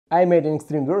I made an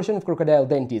extreme version of Crocodile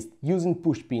Dentist using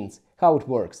push pins. How it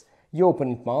works? You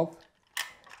open its mouth.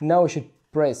 Now you should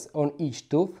press on each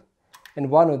tooth, and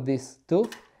one of these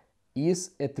tooth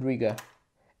is a trigger,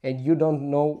 and you don't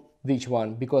know which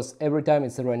one because every time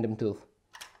it's a random tooth.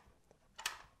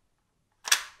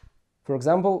 For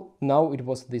example, now it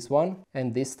was this one,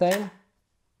 and this time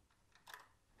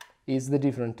is the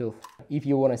different tooth. If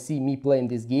you want to see me playing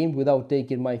this game without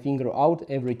taking my finger out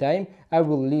every time, I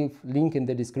will leave link in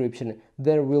the description.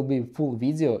 There will be full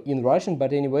video in Russian,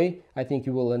 but anyway, I think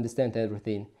you will understand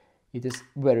everything. It is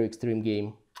very extreme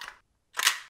game.